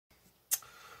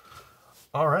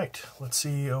Alright, let's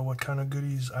see what kind of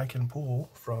goodies I can pull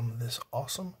from this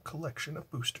awesome collection of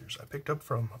boosters I picked up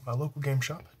from my local game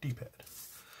shop, Dpad.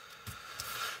 I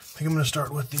think I'm going to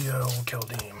start with the old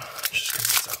Caldeme. Just get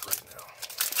this out right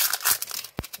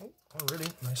now. Oh, already,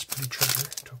 nice pretty treasure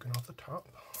token off the top.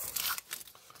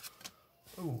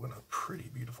 Oh, and a pretty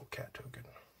beautiful cat token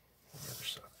on the other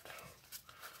side.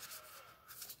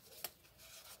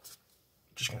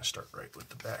 Just going to start right with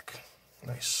the back.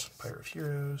 Nice Pyre of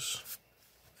Heroes.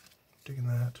 Digging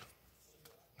that.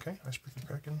 Okay, nice freaking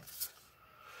Kraken.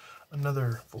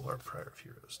 Another full art Pyre of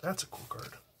Heroes. That's a cool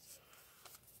card.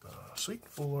 Sweet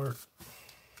full art.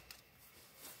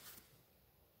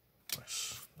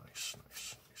 Nice, nice,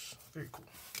 nice, nice. Very cool.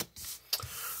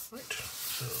 Right,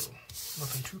 so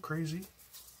nothing too crazy.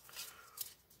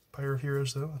 Pyre of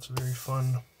Heroes though, that's a very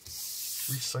fun.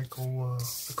 Recycle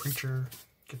the creature,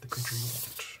 get the creature you want.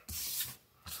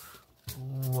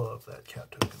 Love that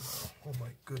cat token though. Oh my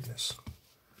goodness.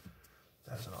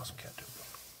 That is an awesome cat token.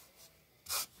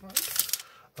 Alright.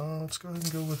 Let's go ahead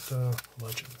and go with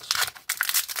Legends.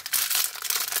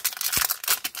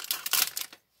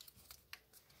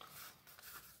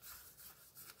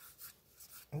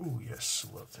 Oh yes,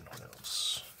 love Thin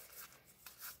Elves.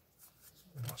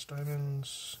 Lost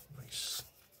Diamonds. Nice.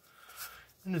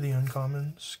 Into the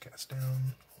uncommons. Cast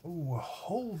down. Oh, a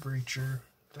Hull Breacher.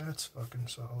 That's fucking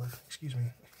solid. Excuse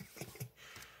me.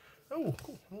 Oh,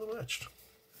 cool. A little etched.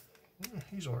 Yeah,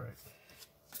 he's alright.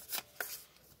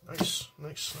 Nice,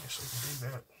 nice, nice. I can dig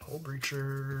that. Hull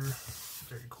Breacher.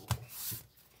 Very cool.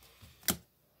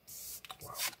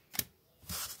 Wow.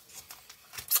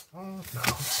 No,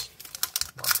 it's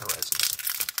Lost Horizons.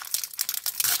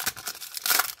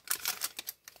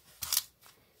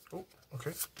 Oh,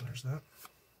 okay. There's that.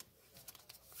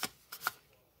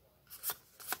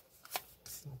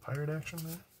 Little pirate action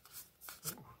there.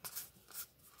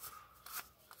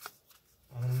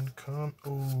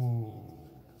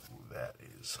 Oh, that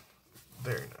is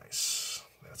very nice.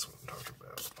 That's what I'm talking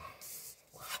about.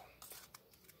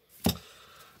 Wow.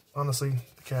 Honestly,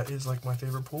 the cat is like my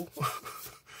favorite pool.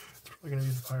 It's probably gonna be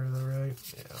the pirate though, right?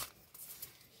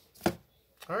 Yeah.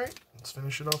 Alright, let's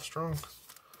finish it off strong.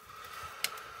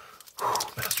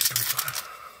 Master 25.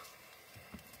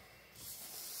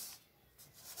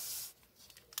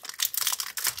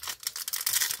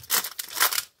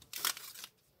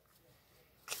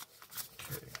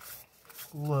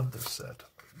 Love this set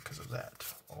because of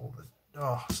that. All the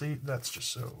see, that's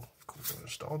just so cool and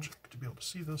nostalgic to be able to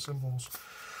see those symbols.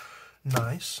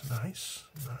 Nice, nice,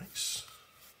 nice.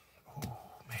 Oh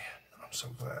man, I'm so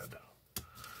glad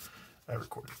I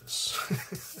recorded this.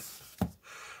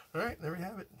 All right, there we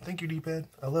have it. Thank you, Dpad.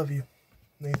 I love you,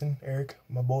 Nathan, Eric,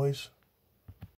 my boys.